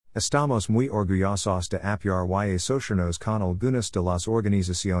Estamos muy orgullosos de apoyar y asociarnos con algunas de las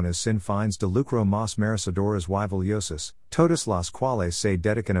organizaciones sin fines de lucro más merecedoras y valiosas, todas las cuales se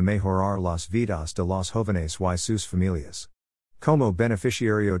dedican a mejorar las vidas de los jóvenes y sus familias. Como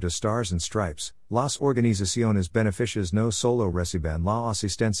beneficiario de Stars and Stripes, las organizaciones beneficiadas no solo reciben la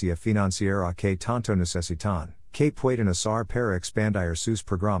asistencia financiera que tanto necesitan, que pueden usar para expandir sus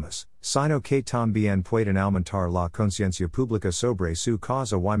programas, sino que también pueden aumentar la conciencia pública sobre su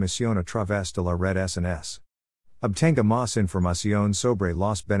causa y misión a través de la red SNS. Obtenga más información sobre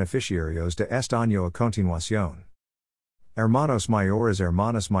los beneficiarios de este año a continuación. Hermanas mayores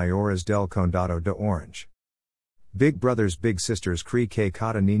del Condado de Orange. Big brothers big sisters cree que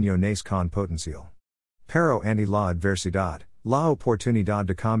cada niño nace con potencial. Pero ante la adversidad, la oportunidad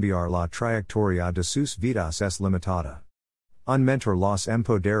de cambiar la trayectoria de sus vidas es limitada. Un mentor los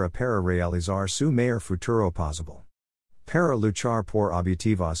empodera para realizar su mayor futuro posible. Para luchar por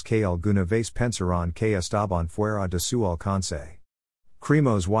objetivos que alguna vez pensaron que estaban fuera de su alcance.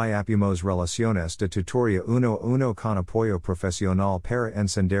 Creemos y apoyamos relaciones de tutoría uno a uno con apoyo profesional para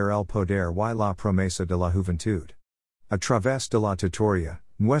encender el poder y la promesa de la juventud. A través de la tutoría,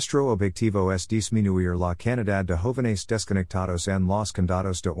 nuestro objetivo es disminuir la cantidad de jóvenes desconectados en los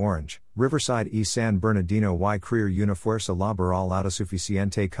condados de Orange, Riverside y San Bernardino y crear una fuerza laboral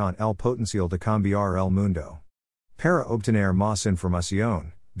autosuficiente con el potencial de cambiar el mundo. Para obtener más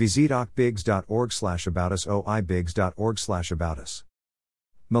información, visita ocbigs.org/aboutus o ibigs.org/aboutus.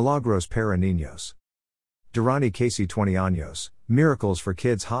 Milagros para niños. Durante casi 20 años, Miracles for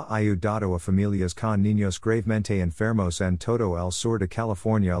Kids ha ayudado a familias con niños gravemente enfermos en todo el sur de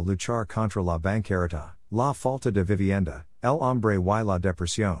California a luchar contra la bancarrota, la falta de vivienda, el hambre y la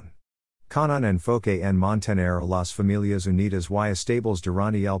depresión. Con un enfoque en mantener a las familias unidas y estables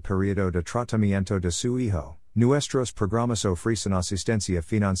durante el periodo de tratamiento de su hijo, nuestros programas ofrecen asistencia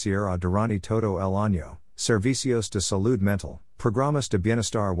financiera durante todo el año, servicios de salud mental, programas de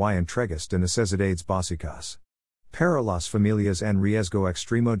bienestar y entregas de necesidades básicas. Para las familias en riesgo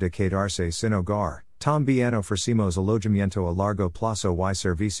extremo de quedarse sin hogar, también ofrecemos alojamiento a largo plazo y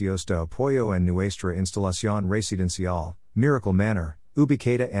servicios de apoyo en nuestra instalación residencial, Miracle Manor,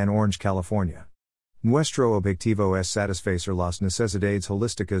 ubicada en Orange, California. Nuestro objetivo es satisfacer las necesidades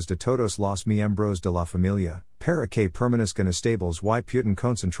holísticas de todos los miembros de la familia, para que permanezcan estables y puedan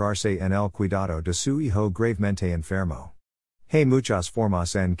concentrarse en el cuidado de su hijo gravemente enfermo. Hay muchas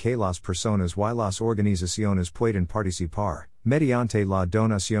formas en que las personas y las organizaciones pueden participar, mediante la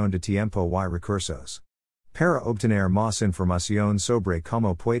donación de tiempo y recursos. Para obtener más información sobre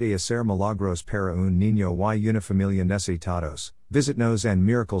cómo puede hacer milagros para un niño y una familia necesitados, visitnos en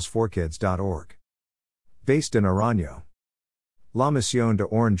miraclesforkids.org. Based en Araño. La misión de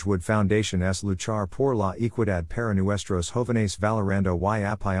Orangewood Foundation es luchar por la equidad para nuestros jóvenes valorando y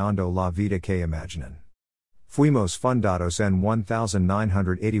apoyando la vida que imaginan. Fuimos fundados en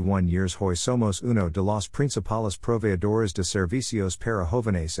 1981 years hoy somos uno de los principales proveedores de servicios para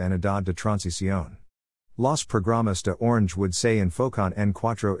jóvenes en edad de transición. Los programas de Orangewood se enfocan en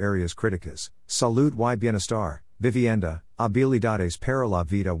 4 áreas críticas: salud y bienestar, vivienda, habilidades para la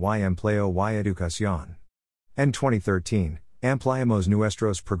vida y empleo y educación. En 2013, ampliamos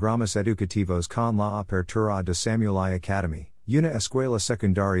nuestros programas educativos con la apertura de Samuel I. Academy, una escuela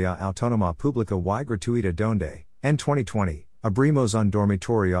secundaria autónoma pública y gratuita donde, en 2020, abrimos un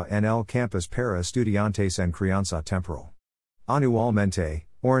dormitorio en el campus para estudiantes en crianza temporal. Anualmente,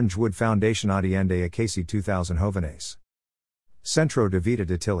 Orangewood Foundation atiende a casi 2,000 jóvenes. Centro de Vida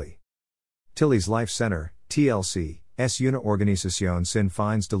de Tilly. Tilly's Life Center, TLC, es una organización sin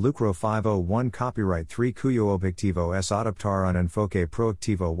fines de lucro 501 Copyright 3 cuyo objetivo es adoptar un enfoque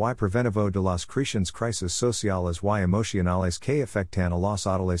proactivo y preventivo de las crecientes crisis sociales y emocionales que afectan a los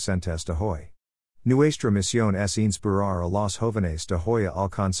adolescentes de hoy. Nuestra misión es inspirar a los jóvenes de hoy a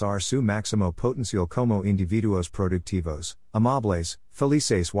alcanzar su máximo potencial como individuos productivos, amables,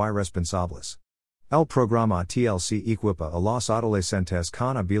 felices y responsables. El programa TLC equipa a los adolescentes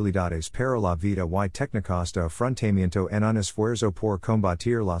con habilidades para la vida y técnicas de afrontamiento en un esfuerzo por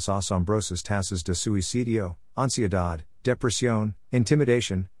combatir las asombrosas tasas de suicidio, ansiedad, depresión,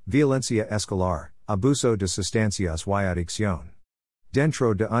 intimidación, violencia escolar, abuso de sustancias y adicción.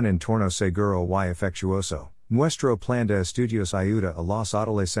 Dentro de un entorno seguro y afectuoso, nuestro plan de estudios ayuda a los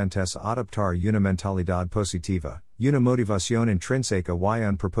adolescentes a adoptar una mentalidad positiva, una motivación intrínseca y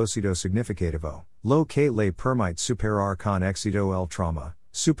un propósito significativo, lo que le permite superar con éxito el trauma,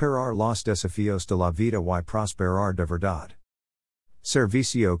 superar los desafíos de la vida y prosperar de verdad.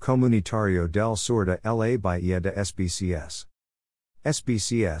 Servicio Comunitario del Sur de la Bahía de SBCS.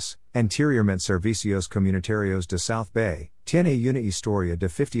 SBCS, Anteriormente Servicios Comunitarios de South Bay, tiene una historia de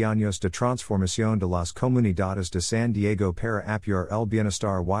 50 años de transformación de las comunidades de San Diego para apoyar el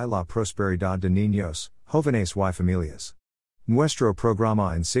bienestar y la prosperidad de niños, jóvenes y familias. Nuestro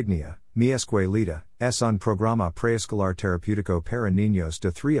programa insignia, Mi Escuelita, es un programa preescolar terapéutico para niños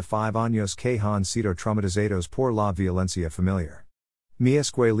de 3 a 5 años que han sido traumatizados por la violencia familiar. Mi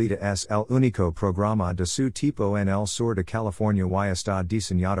Escuelita es el único programa de su tipo en el sur de California y está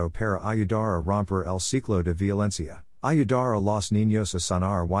diseñado para ayudar a romper el ciclo de violencia, ayudar a los niños a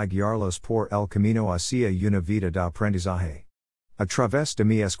sanar y guiarlos por el camino hacia una vida de aprendizaje. A través de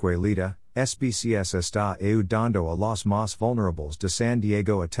Mi Escuelita, SBCS está ayudando a los más vulnerables de San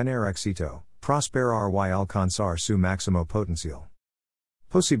Diego a tener éxito, prosperar y alcanzar su máximo potencial.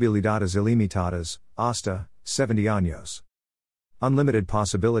 Posibilidades ilimitadas, hasta 70 años. Unlimited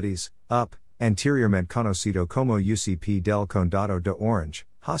Possibilities, UP, anteriormente conocido como UCP del Condado de Orange,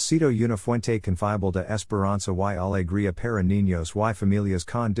 ha sido una fuente confiable de esperanza y alegría para niños y familias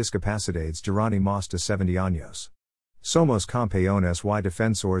con discapacidades durante más de 70 años. Somos campeones y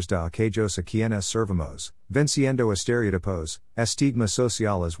defensores de aquellos a quienes servimos, venciendo estereotipos, estigmas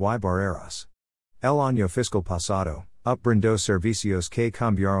sociales y barreras. El año fiscal pasado, UP brindó servicios que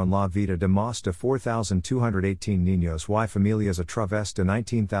cambiaron la vida de más de 4,218 niños y familias a través de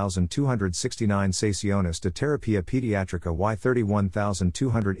 19,269 sesiones de terapia pediátrica y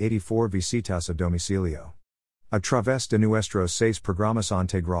 31,284 visitas a domicilio. A través de nuestros 6 programas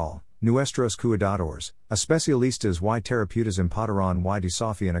integral, nuestros cuidadores, especialistas y terapeutas empoderan y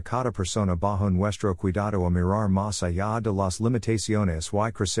desafían a cada persona bajo nuestro cuidado a mirar más allá de las limitaciones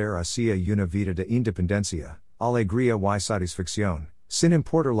y crecer hacia una vida de independencia, alegría y satisfacción, sin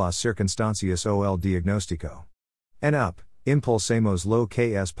importar las circunstancias o el diagnóstico. En UP, impulsemos lo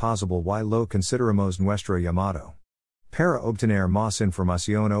que es posible y lo consideramos nuestro llamado. Para obtener más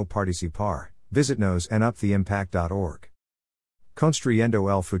información o participar, visitnos en uptheimpact.org. Construyendo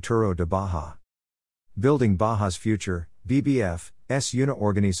el futuro de Baja. Building Baja's Future, BBF, es una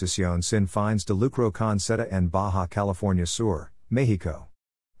organización sin fines de lucro con sede en Baja California Sur, México.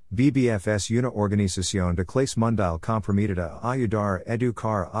 BBF es una organización de clase mundial comprometida a ayudar a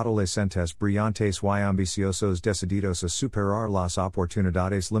educar a adolescentes brillantes y ambiciosos decididos a superar las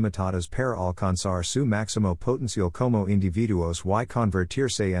oportunidades limitadas para alcanzar su máximo potencial como individuos y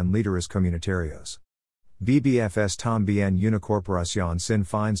convertirse en líderes comunitarios. BBF es también una corporación sin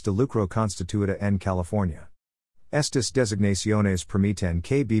fines de lucro constituida en California. Estas designaciones permiten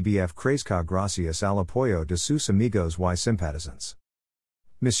que BBF crezca gracias al apoyo de sus amigos y simpatizantes.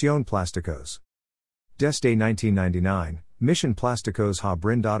 Misión Plásticos. Desde 1999, Mission Plásticos ha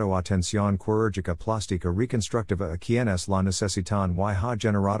brindado atención quirúrgica plástica reconstructiva a quienes la necesitan y ha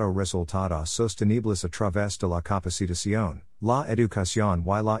generado resultados sostenibles a través de la capacitación, la educación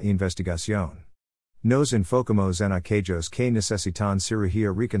y la investigación. Nos enfocamos en aquellos que necesitan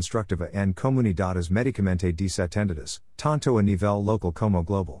cirugía reconstructiva en comunidades médicamente desatendidas, tanto a nivel local como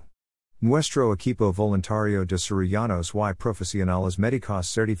global. Nuestro equipo voluntario de cirujanos y profesionales médicos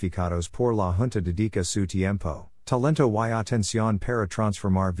certificados por la Junta dedica su tiempo, talento y atención para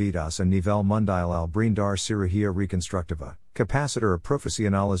transformar vidas a nivel mundial al brindar cirugía reconstructiva, capacitar a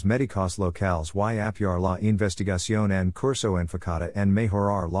profesionales médicos locales y apoyar la investigación en curso enfocada en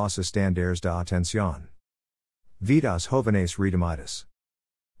mejorar los estándares de atención. Vidas jóvenes redimidas.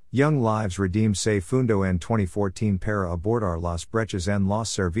 Young Lives Redeemed se fundó en 2014 para abordar las brechas en los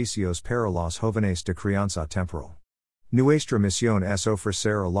servicios para los jóvenes de crianza temporal. Nuestra misión es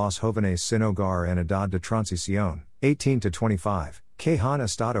ofrecer a los jóvenes sin hogar en edad de transición, 18 to 25, que han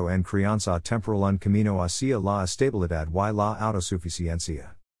estado en crianza temporal un camino hacia la estabilidad y la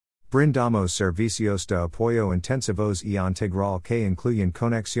autosuficiencia. Brindamos servicios de apoyo intensivos y integral que incluyen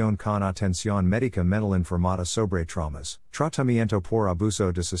conexión con atención médica mental informada sobre traumas, tratamiento por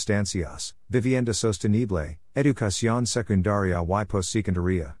abuso de sustancias, vivienda sostenible, educación secundaria y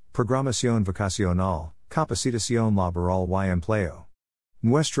postsecundaria, programación vocacional, capacitación laboral y empleo.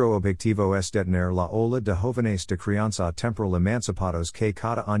 Nuestro objetivo es detener la ola de jóvenes de crianza temporal emancipados que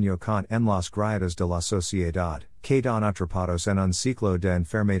cada año caen en las grietas de la sociedad, quedan atrapados en un ciclo de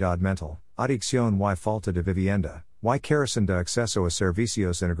enfermedad mental, adicción y falta de vivienda, y carecen de acceso a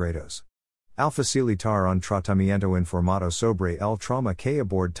servicios integrados. Al facilitar un tratamiento informado sobre el trauma que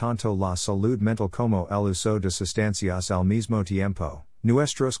aborda tanto la salud mental como el uso de sustancias al mismo tiempo,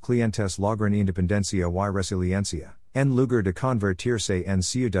 nuestros clientes logran independencia y resiliencia, en lugar de convertirse en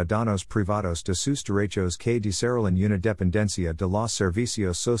ciudadanos privados de sus derechos que desarrollan una dependencia de los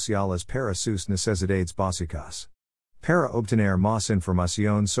servicios sociales para sus necesidades básicas. Para obtener más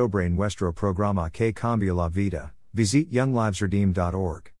información sobre nuestro programa que cambia la vida, Visite younglivesredeemed.org.